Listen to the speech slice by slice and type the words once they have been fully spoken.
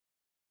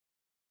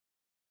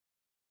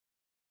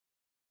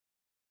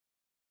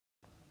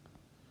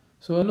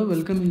So hello,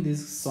 welcome in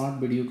this short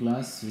video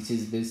class which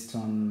is based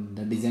on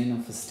the design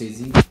of a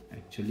staging.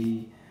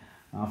 Actually,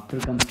 after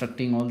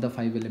constructing all the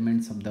five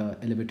elements of the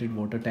elevated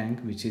water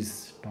tank, which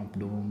is top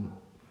dome,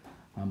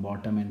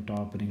 bottom and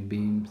top ring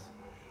beams,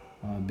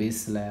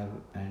 base slab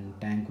and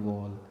tank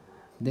wall,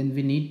 then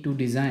we need to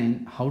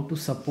design how to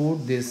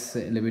support this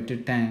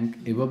elevated tank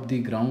above the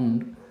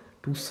ground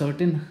to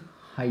certain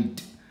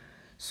height.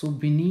 So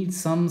we need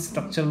some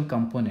structural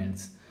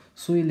components.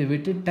 So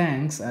elevated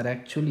tanks are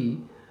actually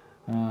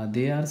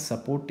they are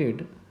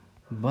supported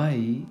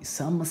by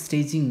some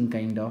staging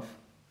kind of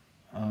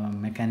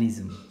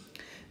mechanism.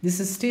 This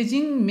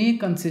staging may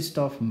consist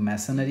of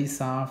masonry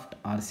shaft,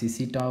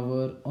 RCC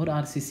tower or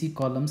RCC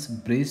columns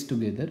braced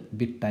together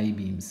with tie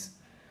beams.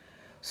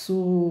 So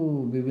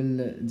we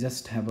will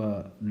just have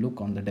a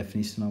look on the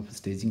definition of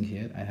staging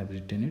here. I have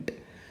written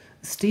it.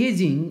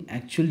 Staging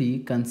actually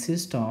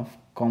consists of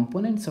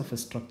components of a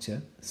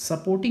structure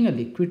supporting a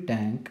liquid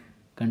tank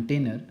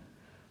container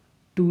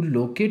to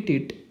locate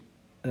it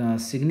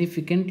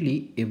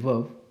significantly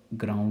above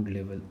ground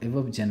level,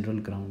 above general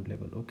ground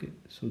level. Okay,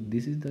 so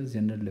this is the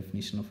general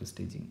definition of a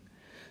staging.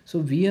 So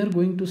we are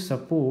going to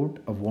support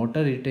a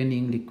water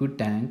retaining liquid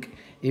tank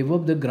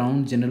above the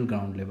general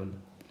ground level.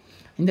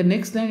 In the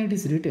next line it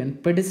is written,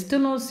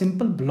 pedestal or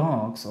simple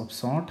blocks of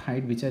short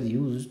height which are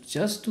used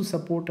just to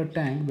support a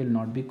tank will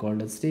not be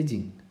called as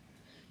staging.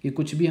 कि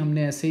कुछ भी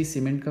हमने ऐसे ही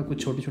cement का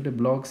कुछ छोटे छोटे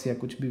blocks या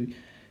कुछ भी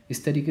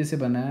इस तरीके से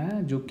बनाया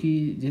है जो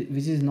कि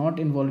which is not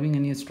involving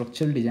any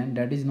structural design,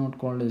 that is not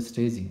called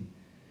staging.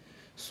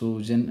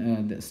 So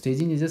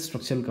staging is a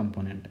structural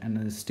component,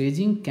 and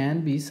staging can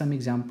be, some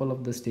example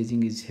of the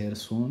staging is here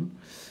shown.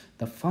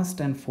 The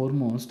first and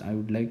foremost I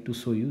would like to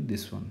show you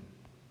this one.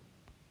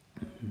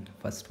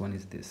 First one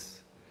is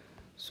this.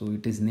 So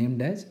it is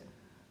named as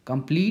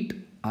complete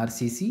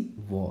RCC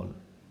wall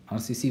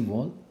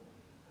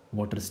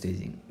water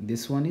staging.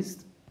 This one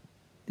is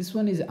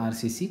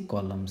RCC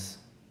columns,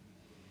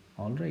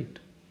 all right,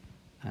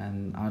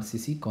 and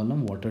RCC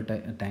column water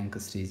tank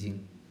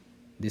staging.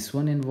 This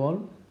one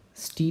involve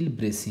steel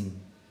bracing,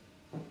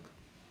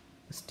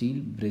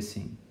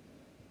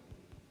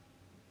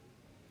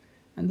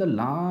 and the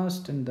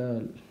last and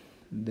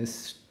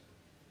this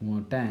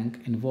tank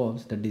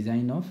involves the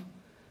design of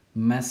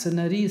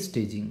masonry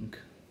staging.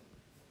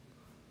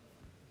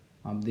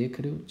 आप देख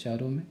रहे हो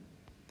चारों में.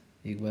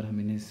 एक बार हम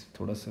इन्हें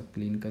थोड़ा सा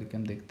क्लीन करके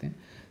हम देखते हैं.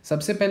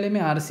 सबसे पहले में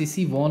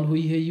आरसीसी वॉल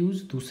हुई है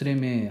यूज, दूसरे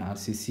में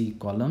आरसीसी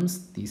कॉलम्स,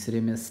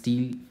 तीसरे में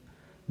स्टील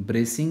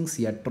ब्रेसिंग्स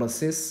या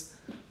ट्रसेस,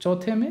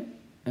 चौथे में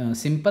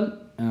simple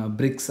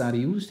bricks are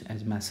used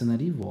as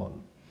masonry wall.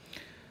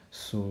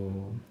 So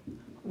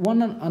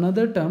one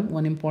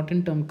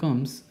important term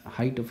comes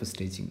height of a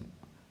staging.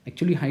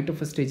 Actually, height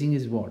of a staging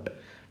is what?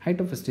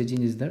 Height of a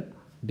staging is the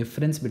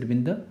difference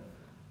between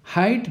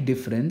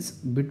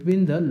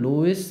the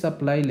lowest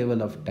supply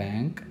level of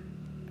tank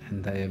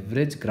and the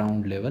average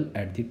ground level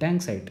at the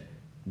tank site.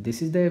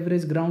 This is the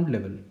average ground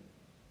level.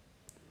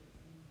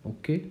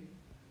 Okay,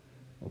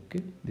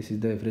 this is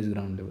the average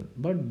ground level,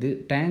 but the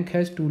tank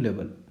has two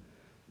levels.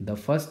 The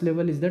first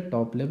level is the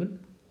top level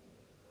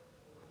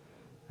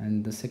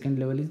and the second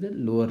level is the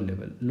lower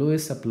level,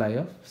 lowest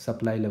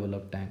supply level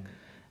of tank,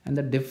 and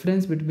the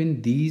difference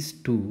between these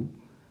two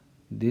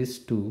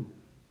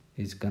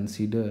is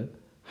considered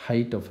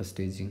height of a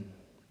staging,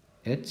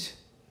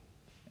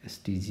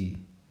 HSTG.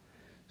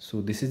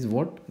 So this is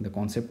what the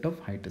concept of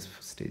height of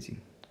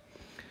staging.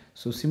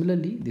 So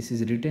similarly this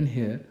is written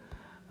here,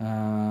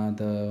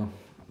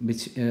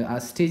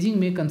 staging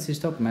may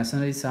consist of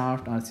masonry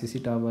shaft,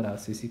 RCC tower,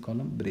 RCC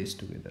column braced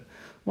together.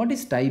 What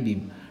is tie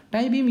beam?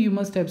 Tie beam you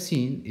must have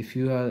seen if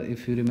you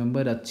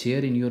remember a chair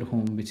in your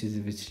home, which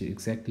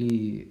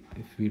exactly,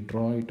 if we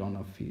draw it on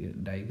a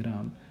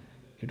diagram,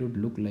 it would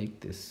look like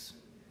this.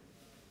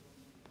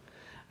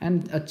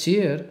 And a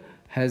chair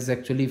has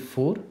actually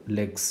four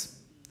legs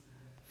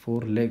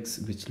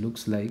which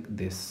looks like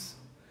this,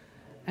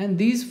 and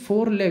these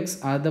four legs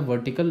are the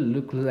vertical,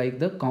 look like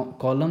the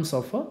columns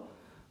of a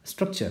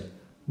structure,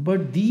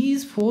 but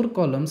these four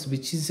columns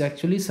which is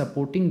actually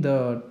supporting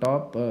the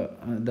top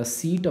the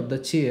seat of the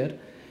chair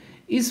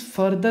is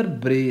further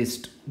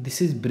braced.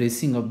 This is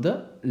bracing of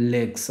the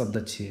legs of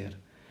the chair,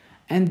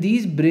 and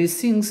these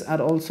bracings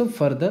are also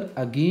further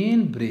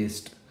again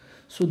braced.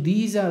 So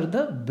these are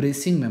the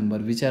bracing member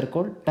which are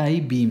called tie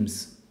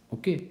beams.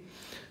 Okay,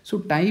 so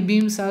tie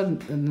beams are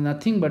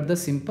nothing but the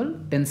simple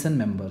tension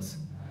members,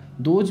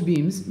 those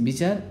beams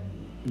which are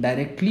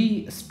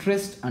directly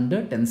stressed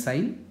under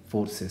tensile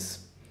forces.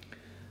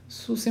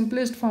 So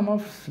simplest form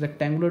of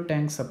rectangular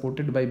tank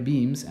supported by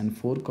beams and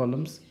four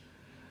columns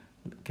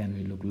can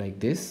we look like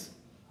this.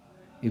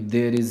 If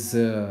there is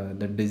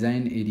the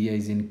design area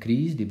is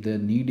increased, if the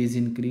need is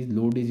increased,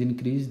 load is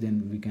increased,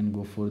 then we can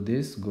go for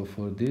this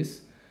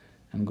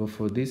and go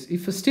for this.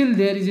 If still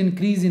there is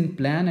increase in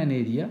plan and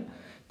area,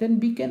 then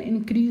we can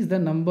increase the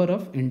number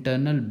of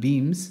internal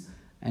beams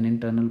and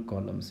internal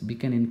columns. We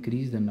can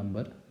increase the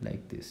number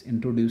like this.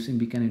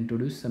 We can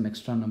introduce some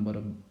extra number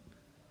of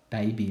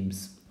tie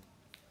beams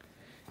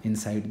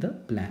inside the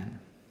plan.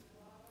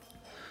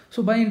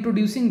 So by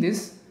introducing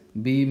this,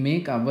 we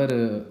make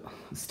our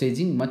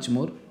staging much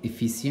more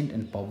efficient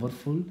and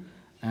powerful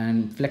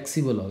and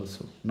flexible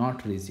also,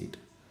 not rigid.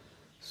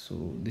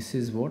 So this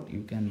is what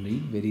you can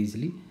read very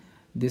easily.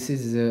 This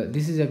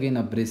is again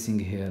a bracing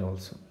here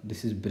also.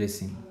 This is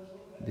bracing.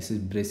 This is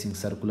bracing,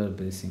 circular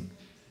bracing.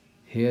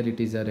 Here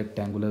it is a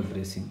rectangular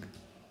bracing.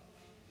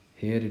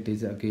 Here it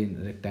is again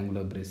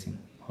rectangular bracing.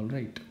 All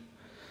right.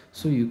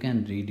 So you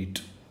can read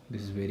it.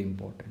 This is very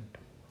important.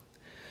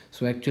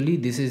 So actually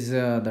this is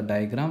the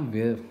diagram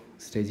where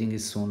staging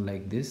is shown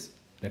like this,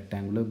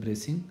 rectangular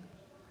bracing,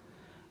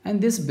 and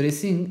this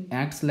bracing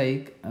acts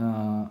like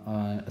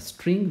a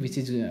string, which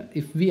is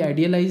if we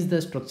idealize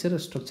the structure, a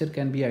structure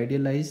can be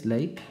idealized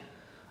like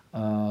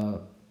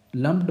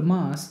lumped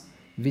mass,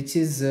 which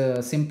is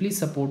simply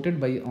supported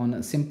by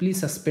simply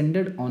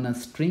suspended on a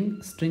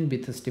string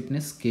with a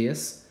stiffness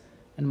ks,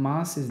 and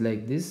mass is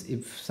like this.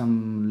 If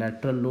some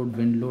lateral load,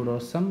 wind load, or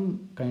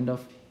some kind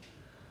of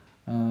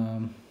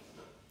um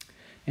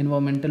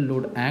environmental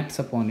load acts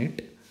upon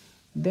it,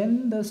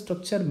 then the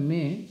structure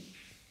may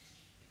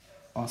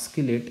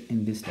oscillate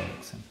in this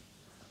direction.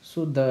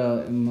 So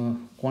the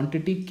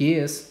quantity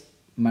ks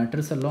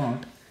matters a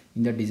lot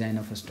in the design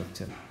of a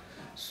structure.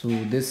 So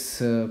this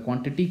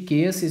quantity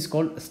ks is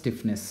called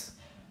stiffness.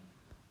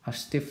 A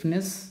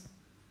stiffness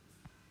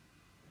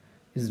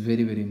is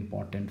very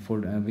important for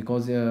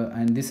because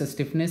and this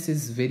stiffness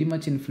is very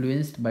much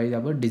influenced by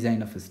our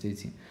design of a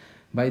staging,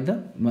 by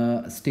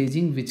the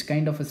staging, which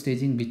kind of a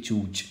staging we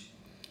choose.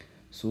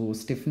 So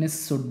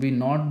stiffness should be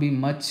not be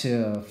much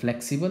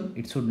flexible.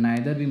 It should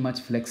neither be much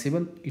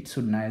flexible, it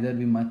should neither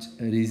be much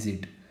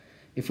rigid.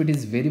 If it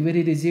is very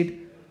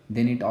rigid,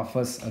 then it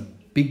offers a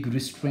big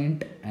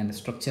restraint and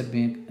structure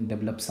may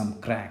develop some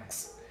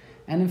cracks.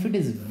 And if it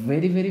is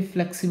very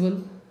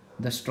flexible,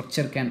 the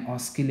structure can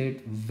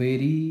oscillate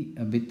very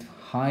with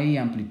high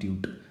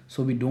amplitude.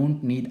 So we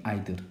don't need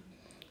either.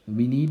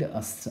 We need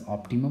a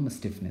optimum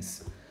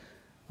stiffness.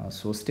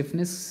 So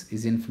stiffness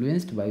is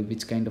influenced by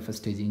which kind of a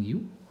staging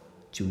you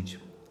choose.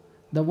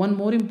 The one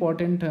more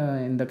important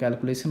in the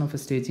calculation of a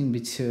staging,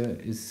 which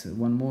is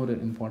one more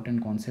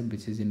important concept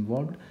which is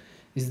involved,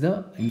 is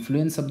the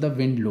influence of the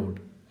wind load.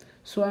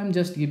 So I am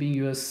just giving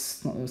you a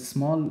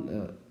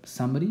small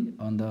summary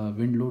on the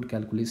wind load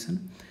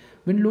calculation.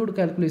 Wind load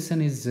calculation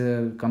is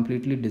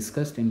completely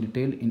discussed in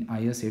detail in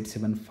IS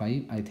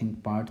 875, I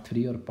think part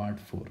 3 or part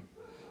 4.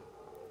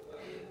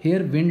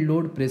 Here wind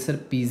load pressure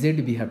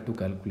PZ we have to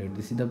calculate.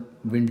 This is the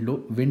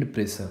wind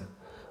pressure.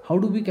 How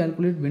do we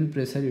calculate wind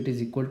pressure? It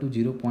is equal to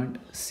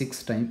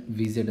 0.6 times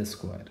Vz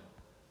square.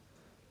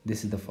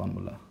 This is the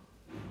formula.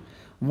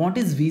 What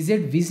is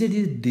Vz? Vz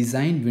is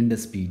design wind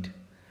speed,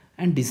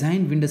 and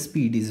design wind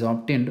speed is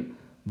obtained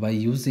by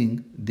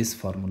using this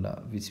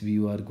formula, which we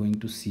are going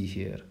to see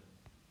here.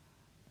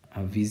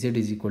 Vz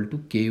is equal to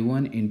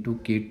K1 into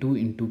K2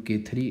 into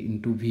K3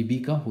 into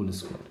Vb ka whole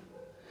square.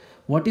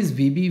 What is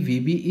Vb?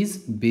 Vb is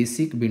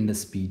basic wind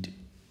speed.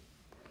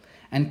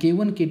 And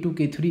K1, K2,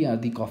 K3 are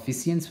the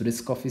coefficients,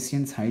 risk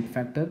coefficients, height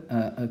factor.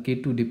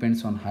 K2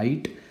 depends on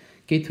height,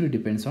 K3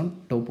 depends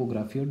on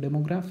topography or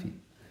demography.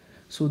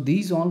 So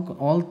these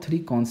all three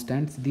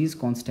constants, these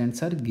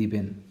constants are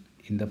given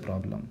in the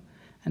problem,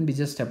 and we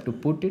just have to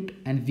put it.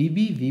 And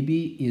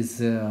Vb is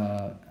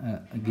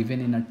given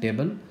in a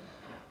table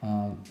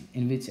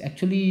in which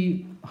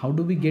actually how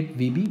do we get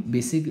Vb,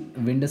 basic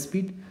wind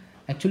speed?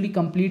 Actually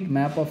complete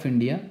map of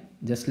India,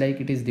 just like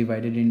it is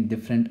divided in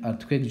different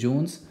earthquake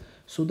zones.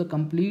 So the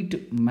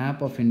complete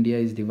map of India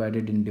is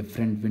divided in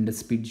different wind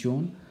speed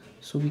zone.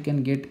 So we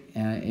can get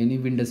any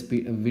wind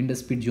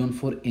speed zone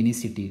for any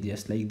city,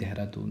 just like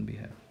Dehradun we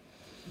have.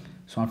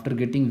 So after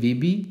getting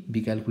Vb,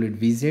 we calculate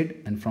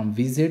Vz, and from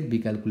Vz we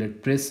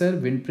calculate pressure,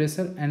 wind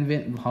pressure.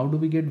 And how do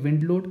we get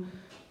wind load?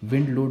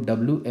 Wind load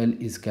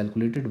WL is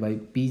calculated by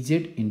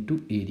Pz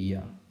into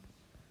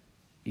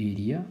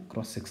area,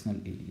 cross sectional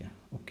area.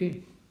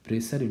 Okay,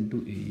 pressure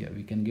into area,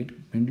 we can get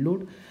wind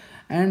load.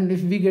 And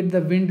if we get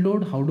the wind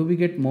load, how do we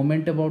get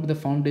moment about the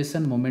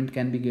foundation? Moment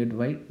can be get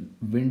by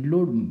wind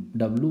load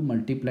W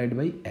multiplied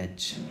by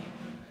H.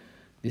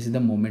 This is the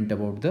moment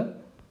about the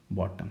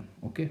bottom.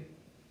 Okay,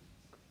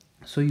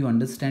 so you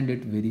understand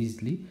it very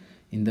easily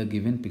in the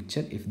given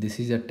picture. If this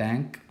is a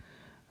tank,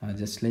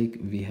 just like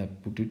we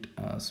have put it,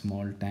 a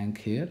small tank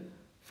here,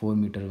 4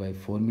 meter by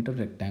 4 meter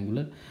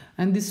rectangular,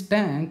 and this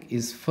tank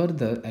is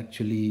further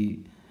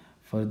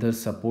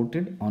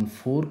supported on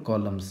 4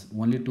 columns.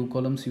 Only 2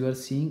 columns you are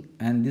seeing,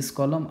 and this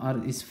column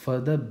is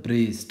further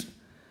braced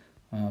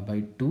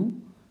by 2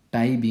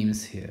 tie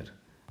beams here,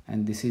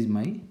 and this is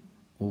my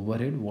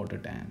overhead water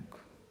tank.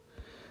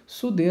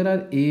 So there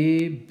are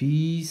A,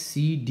 B,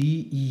 C,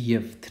 D, E,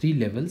 F, 3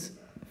 levels.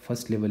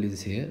 First level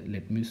is here.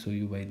 Let me show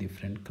you by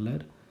different color.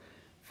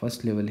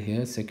 First level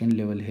here, second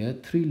level here,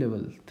 3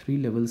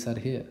 levels are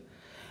here.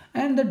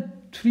 And the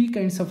 3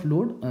 kinds of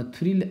load,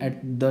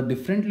 at the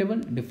different level,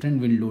 different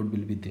wind load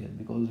will be there,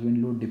 because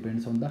wind load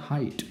depends on the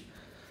height.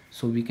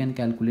 So we can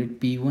calculate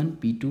P1,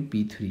 P2,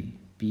 P3.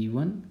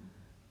 P1,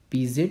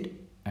 Pz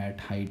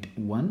at height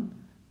 1,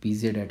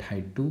 pz at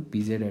height 2,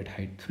 pz at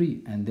height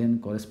 3, and then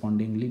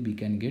correspondingly we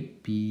can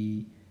get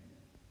p1,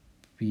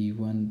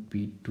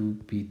 p2,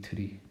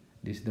 p3.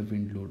 This is the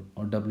wind load,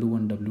 or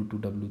w1, w2,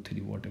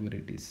 w3, whatever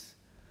it is.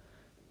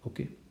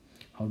 Okay,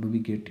 how do we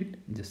get it?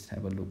 Just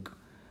have a look.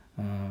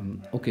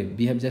 Okay,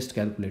 we have just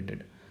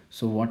calculated.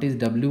 So what is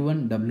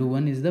w1?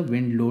 W1 is the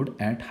wind load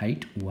at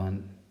height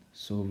 1.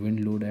 So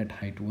wind load at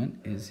height 1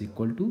 is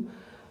equal to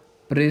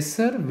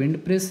pressure,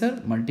 wind pressure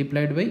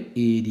multiplied by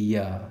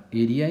area.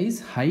 Area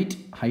is height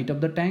of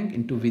the tank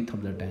into width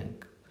of the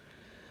tank.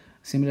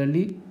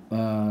 Similarly,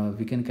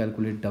 we can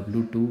calculate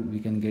W2, we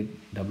can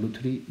get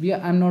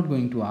W3. I'm not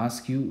going to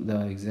ask you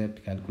the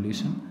exact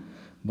calculation,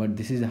 but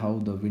this is how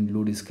the wind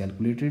load is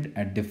calculated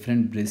at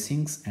different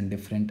bracings and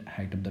different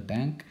height of the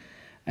tank.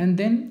 And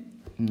then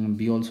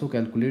we also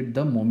calculate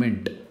the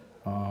moment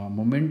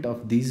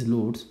of these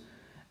loads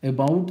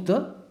about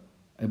the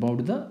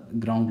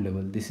ground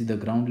level. This is the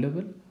ground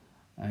level,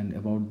 and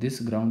about this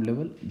ground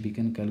level we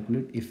can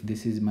calculate. If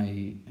this is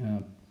my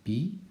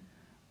P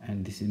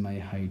and this is my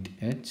height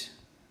h,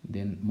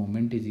 then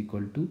moment is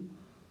equal to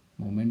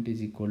moment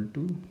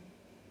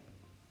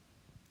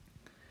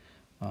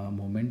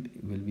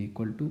will be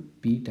equal to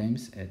P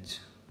times h.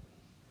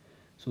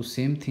 So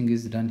same thing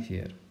is done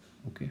here.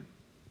 Okay,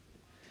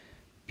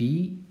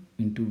 P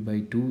into by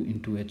 2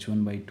 into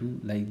h1 by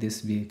 2, like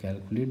this we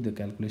calculate the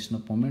calculation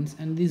of moments,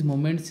 and these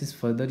moments is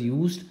further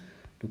used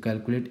to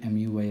calculate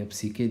mu by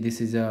fck. This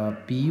is a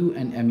pu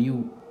and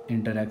mu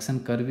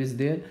interaction curve is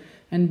there,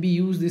 and we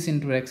use this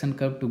interaction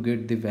curve to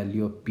get the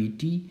value of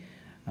pt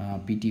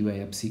by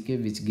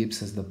fck, which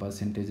gives us the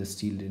percentage of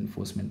steel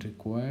reinforcement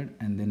required.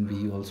 And then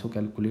we also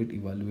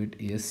evaluate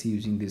ASC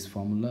using this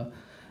formula,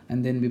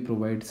 and then we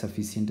provide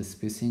sufficient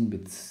spacing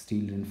with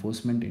steel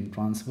reinforcement in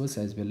transverse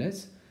as well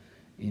as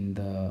in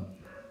the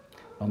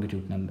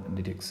longitudinal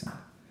direction.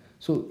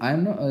 So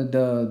I'm not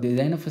the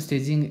design of a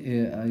staging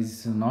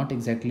is not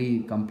exactly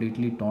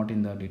completely taught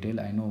in the detail.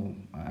 I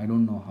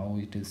don't know how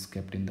it is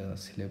kept in the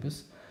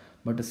syllabus,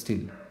 but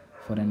still,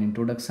 for an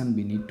introduction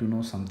we need to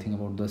know something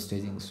about the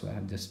staging. So I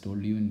have just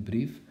told you in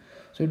brief.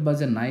 So it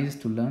was nice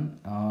to learn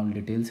all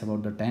details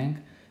about the tank,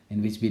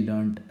 in which we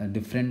learned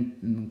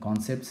different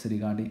concepts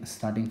regarding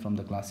starting from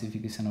the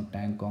classification of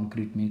tank,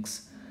 concrete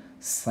mix,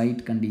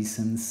 site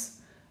conditions,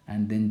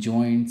 and then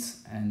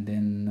joints, and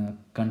then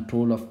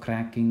control of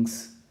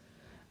crackings,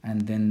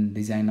 and then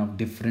design of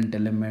different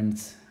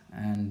elements,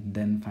 and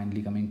then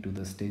finally coming to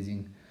the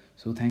staging.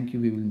 So thank you.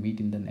 We will meet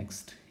in the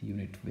next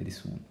unit very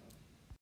soon.